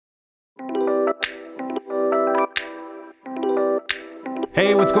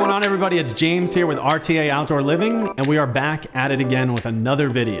Hey, what's going on everybody? It's James here with RTA Outdoor Living, and we are back at it again with another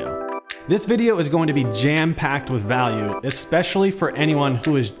video. This video is going to be jam-packed with value, especially for anyone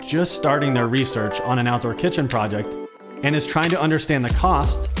who is just starting their research on an outdoor kitchen project and is trying to understand the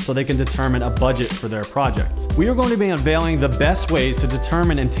cost so they can determine a budget for their project. We are going to be unveiling the best ways to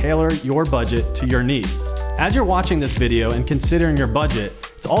determine and tailor your budget to your needs. As you're watching this video and considering your budget,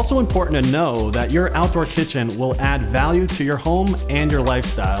 it's also important to know that your outdoor kitchen will add value to your home and your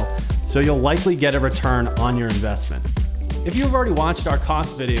lifestyle, so you'll likely get a return on your investment. If you've already watched our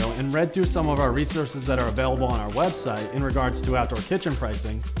cost video and read through some of our resources that are available on our website in regards to outdoor kitchen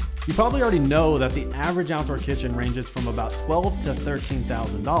pricing, you probably already know that the average outdoor kitchen ranges from about $12,000 to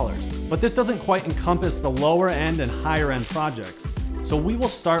 $13,000. But this doesn't quite encompass the lower end and higher end projects. So we will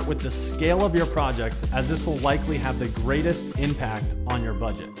start with the scale of your project, as this will likely have the greatest impact on your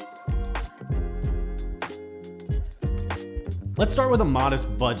budget. Let's start with a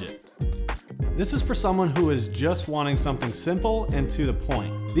modest budget. This is for someone who is just wanting something simple and to the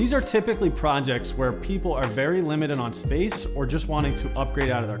point. These are typically projects where people are very limited on space or just wanting to upgrade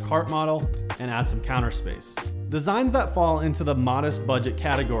out of their cart model and add some counter space. Designs that fall into the modest budget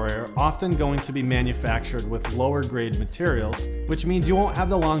category are often going to be manufactured with lower grade materials, which means you won't have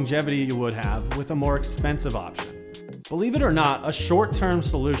the longevity you would have with a more expensive option. Believe it or not, a short-term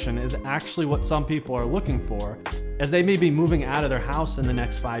solution is actually what some people are looking for, as they may be moving out of their house in the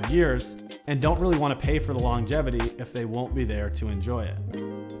next 5 years and don't really want to pay for the longevity if they won't be there to enjoy it.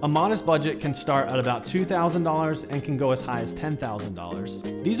 A modest budget can start at about $2,000 and can go as high as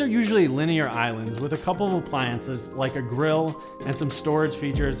 $10,000. These are usually linear islands with a couple of appliances like a grill and some storage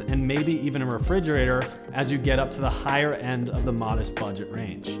features and maybe even a refrigerator as you get up to the higher end of the modest budget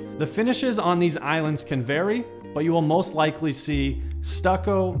range. The finishes on these islands can vary, but you will most likely see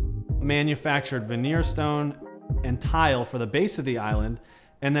stucco, manufactured veneer stone, and tile for the base of the island,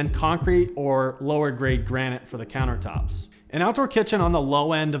 and then concrete or lower grade granite for the countertops. An outdoor kitchen on the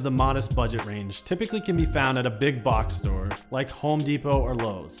low end of the modest budget range typically can be found at a big box store like Home Depot or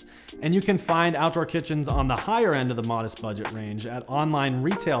Lowe's. And you can find outdoor kitchens on the higher end of the modest budget range at online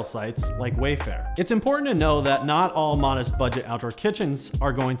retail sites like Wayfair. It's important to know that not all modest budget outdoor kitchens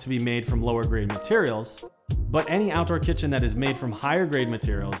are going to be made from lower grade materials, but any outdoor kitchen that is made from higher grade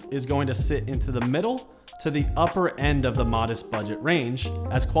materials is going to sit into the middle to the upper end of the modest budget range,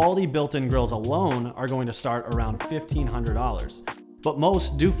 as quality built-in grills alone are going to start around $1,500, but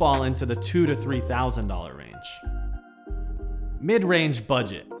most do fall into the $2,000 to $3,000 range. Mid-range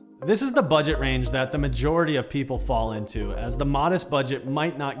budget. This is the budget range that the majority of people fall into, as the modest budget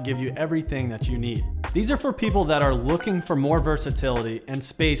might not give you everything that you need. These are for people that are looking for more versatility and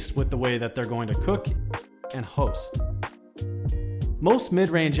space with the way that they're going to cook and host. Most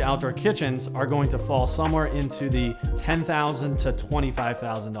mid-range outdoor kitchens are going to fall somewhere into the $10,000 to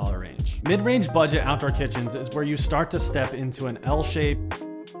 $25,000 range. Mid-range budget outdoor kitchens is where you start to step into an L-shape,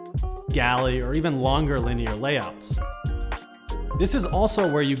 galley, or even longer linear layouts. This is also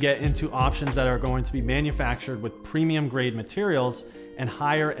where you get into options that are going to be manufactured with premium grade materials and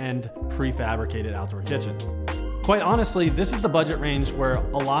higher end prefabricated outdoor kitchens. Quite honestly, this is the budget range where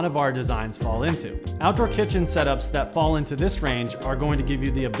a lot of our designs fall into. Outdoor kitchen setups that fall into this range are going to give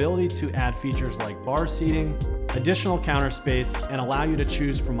you the ability to add features like bar seating, additional counter space, and allow you to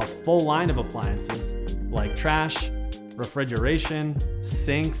choose from a full line of appliances like trash, refrigeration,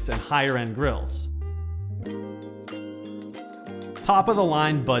 sinks, and higher end grills. Top of the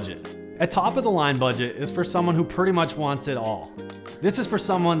line budget. A top of the line budget is for someone who pretty much wants it all. This is for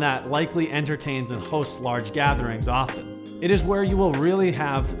someone that likely entertains and hosts large gatherings often. It is where you will really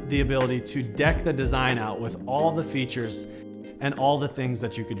have the ability to deck the design out with all the features and all the things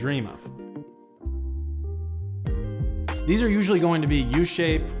that you could dream of. These are usually going to be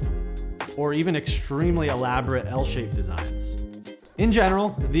U-shape or even extremely elaborate L-shaped designs. In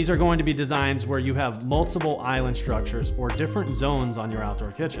general, these are going to be designs where you have multiple island structures or different zones on your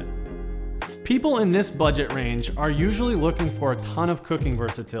outdoor kitchen. People in this budget range are usually looking for a ton of cooking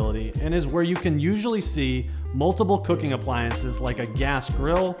versatility, and is where you can usually see multiple cooking appliances like a gas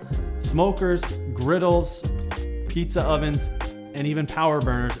grill, smokers, griddles, pizza ovens, and even power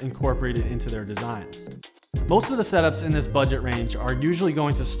burners incorporated into their designs. Most of the setups in this budget range are usually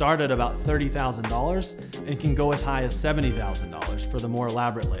going to start at about $30,000 and can go as high as $70,000 for the more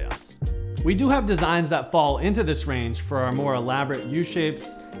elaborate layouts. We do have designs that fall into this range for our more elaborate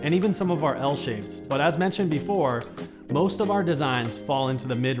U-shapes and even some of our L-shapes, but as mentioned before, most of our designs fall into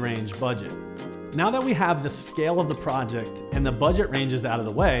the mid-range budget. Now that we have the scale of the project and the budget ranges out of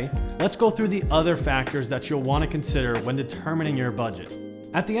the way, let's go through the other factors that you'll want to consider when determining your budget.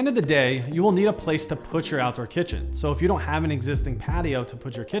 At the end of the day, you will need a place to put your outdoor kitchen. So if you don't have an existing patio to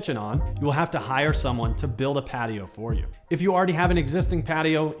put your kitchen on, you will have to hire someone to build a patio for you. If you already have an existing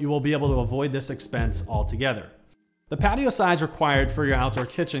patio, you will be able to avoid this expense altogether. The patio size required for your outdoor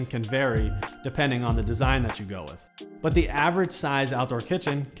kitchen can vary depending on the design that you go with. But the average size outdoor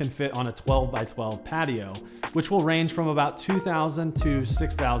kitchen can fit on a 12 by 12 patio, which will range from about $2,000 to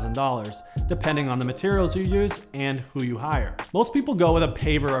 $6,000, depending on the materials you use and who you hire. Most people go with a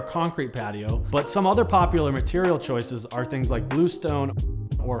paver or concrete patio, but some other popular material choices are things like bluestone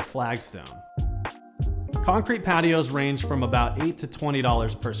or flagstone. Concrete patios range from about $8 to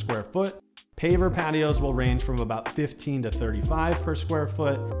 $20 per square foot. Paver patios will range from about $15 to $35 per square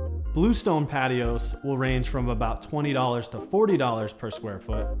foot. Bluestone patios will range from about $20 to $40 per square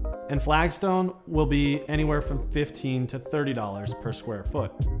foot. And flagstone will be anywhere from $15 to $30 per square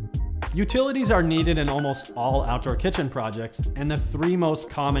foot. Utilities are needed in almost all outdoor kitchen projects, and the three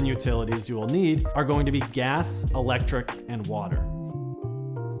most common utilities you will need are going to be gas, electric, and water.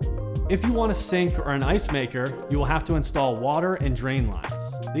 If you want a sink or an ice maker, you will have to install water and drain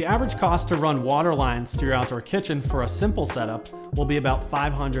lines. The average cost to run water lines to your outdoor kitchen for a simple setup will be about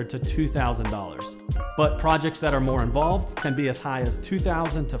 $500 to $2,000. But projects that are more involved can be as high as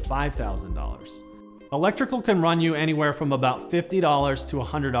 $2,000 to $5,000. Electrical can run you anywhere from about $50 to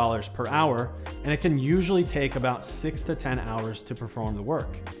 $100 per hour, and it can usually take about 6 to 10 hours to perform the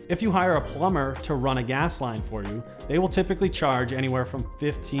work. If you hire a plumber to run a gas line for you, they will typically charge anywhere from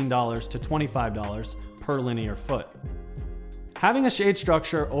 $15 to $25 per linear foot. Having a shade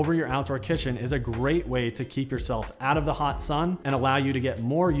structure over your outdoor kitchen is a great way to keep yourself out of the hot sun and allow you to get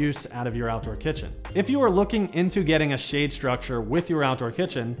more use out of your outdoor kitchen. If you are looking into getting a shade structure with your outdoor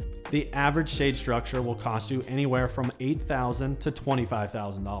kitchen, the average shade structure will cost you anywhere from $8,000 to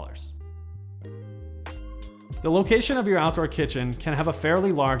 $25,000. The location of your outdoor kitchen can have a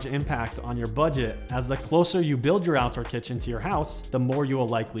fairly large impact on your budget, as the closer you build your outdoor kitchen to your house, the more you will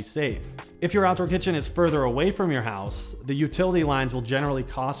likely save. If your outdoor kitchen is further away from your house, the utility lines will generally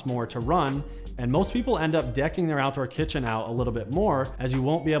cost more to run, and most people end up decking their outdoor kitchen out a little bit more, as you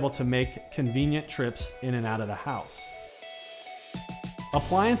won't be able to make convenient trips in and out of the house.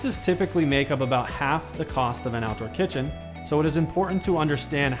 Appliances typically make up about half the cost of an outdoor kitchen, so it is important to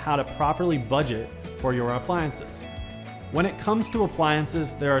understand how to properly budget for your appliances. When it comes to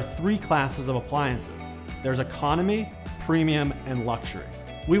appliances, there are three classes of appliances. There's economy, premium, and luxury.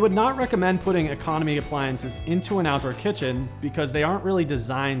 We would not recommend putting economy appliances into an outdoor kitchen because they aren't really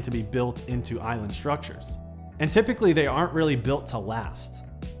designed to be built into island structures. And typically they aren't really built to last.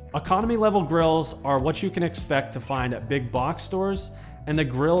 Economy level grills are what you can expect to find at big box stores, and the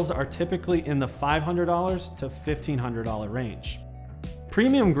grills are typically in the $500 to $1,500 range.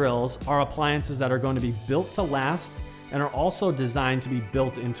 Premium grills are appliances that are going to be built to last and are also designed to be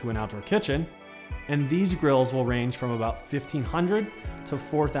built into an outdoor kitchen, and these grills will range from about $1,500 to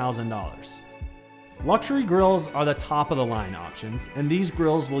 $4,000. Luxury grills are the top of the line options, and these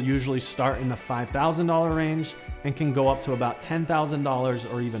grills will usually start in the $5,000 range and can go up to about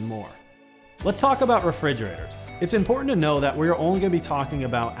 $10,000 or even more. Let's talk about refrigerators. It's important to know that we're only going to be talking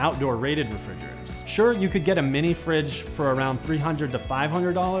about outdoor rated refrigerators. Sure, you could get a mini fridge for around $300 to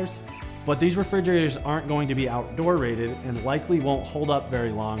 $500, but these refrigerators aren't going to be outdoor rated and likely won't hold up very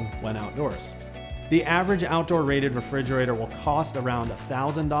long when outdoors. The average outdoor rated refrigerator will cost around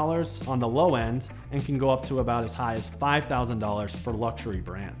 $1,000 on the low end and can go up to about as high as $5,000 for luxury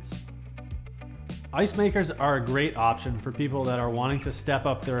brands. Ice makers are a great option for people that are wanting to step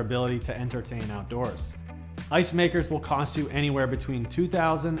up their ability to entertain outdoors. Ice makers will cost you anywhere between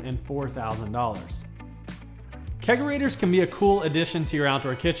 $2,000 and $4,000. Kegerators can be a cool addition to your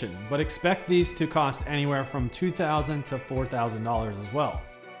outdoor kitchen, but expect these to cost anywhere from $2,000 to $4,000 as well.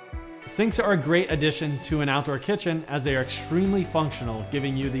 Sinks are a great addition to an outdoor kitchen as they are extremely functional,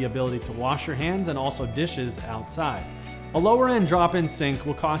 giving you the ability to wash your hands and also dishes outside. A lower end drop-in sink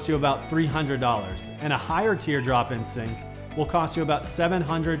will cost you about $300, and a higher tier drop-in sink will cost you about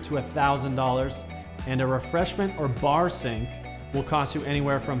 $700 to $1,000, and a refreshment or bar sink will cost you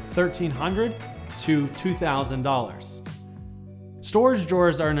anywhere from $1,300 to $2,000. Storage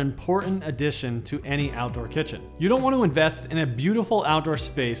drawers are an important addition to any outdoor kitchen. You don't want to invest in a beautiful outdoor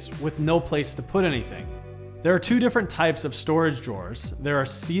space with no place to put anything. There are two different types of storage drawers. There are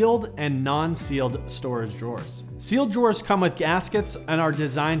sealed and non-sealed storage drawers. Sealed drawers come with gaskets and are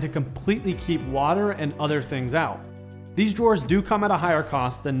designed to completely keep water and other things out. These drawers do come at a higher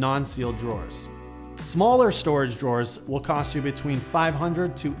cost than non-sealed drawers. Smaller storage drawers will cost you between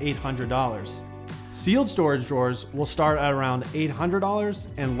 $500 to $800. Sealed storage drawers will start at around $800,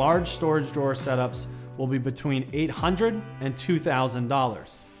 and large storage drawer setups will be between $800 and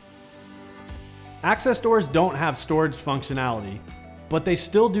 $2,000. Access doors don't have storage functionality, but they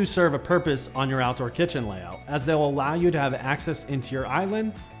still do serve a purpose on your outdoor kitchen layout, as they'll allow you to have access into your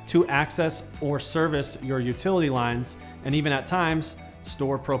island to access or service your utility lines, and even at times,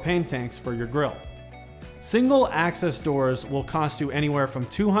 store propane tanks for your grill. Single access doors will cost you anywhere from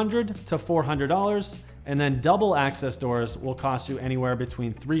 $200 to $400, and then double access doors will cost you anywhere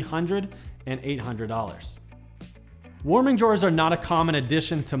between $300 and $800. Warming drawers are not a common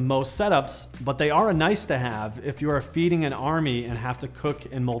addition to most setups, but they are a nice to have if you are feeding an army and have to cook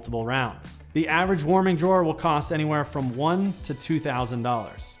in multiple rounds. The average warming drawer will cost anywhere from $1,000 to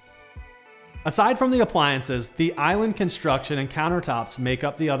 $2,000. Aside from the appliances, the island construction and countertops make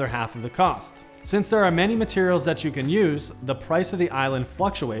up the other half of the cost. Since there are many materials that you can use, the price of the island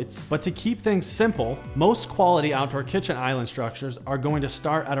fluctuates, but to keep things simple, most quality outdoor kitchen island structures are going to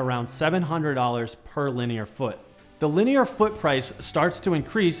start at around $700 per linear foot. The linear foot price starts to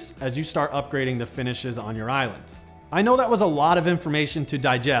increase as you start upgrading the finishes on your island. I know that was a lot of information to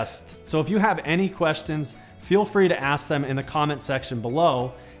digest, so if you have any questions, feel free to ask them in the comment section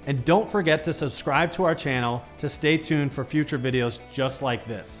below, and don't forget to subscribe to our channel to stay tuned for future videos just like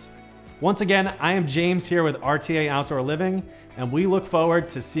this. Once again, I am James here with RTA Outdoor Living, and we look forward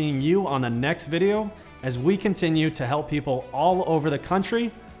to seeing you on the next video as we continue to help people all over the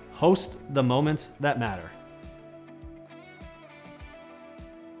country host the moments that matter.